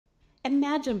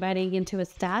Imagine biting into a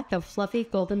stack of fluffy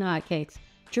golden hotcakes,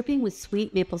 dripping with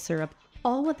sweet maple syrup,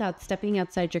 all without stepping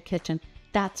outside your kitchen.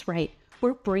 That's right,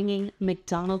 we're bringing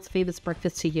McDonald's famous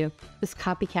breakfast to you. This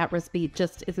copycat recipe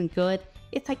just isn't good.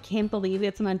 I can't believe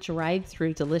it's not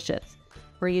drive-through delicious.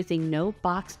 We're using no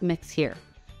boxed mix here.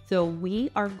 So we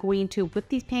are going to whip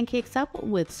these pancakes up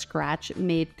with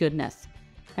scratch-made goodness.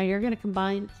 Now you're going to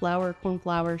combine flour, corn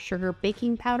flour, sugar,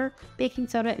 baking powder, baking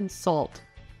soda, and salt.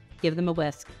 Give them a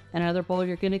whisk. In another bowl,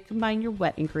 you're going to combine your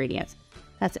wet ingredients.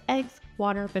 That's eggs,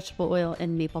 water, vegetable oil,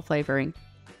 and maple flavoring.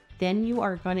 Then you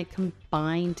are going to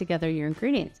combine together your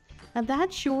ingredients. Now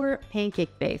that's your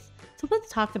pancake base. So let's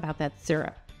talk about that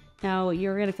syrup. Now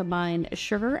you're going to combine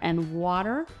sugar and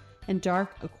water and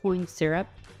dark corn syrup,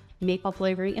 maple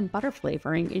flavoring, and butter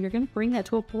flavoring, and you're going to bring that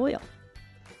to a boil.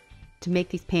 To make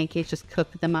these pancakes, just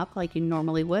cook them up like you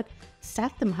normally would.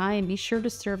 Set them high and be sure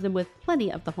to serve them with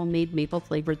plenty of the homemade maple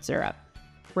flavored syrup.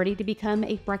 Ready to become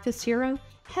a breakfast hero?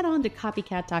 Head on to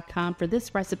copycat.com for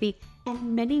this recipe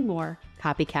and many more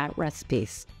copycat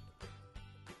recipes.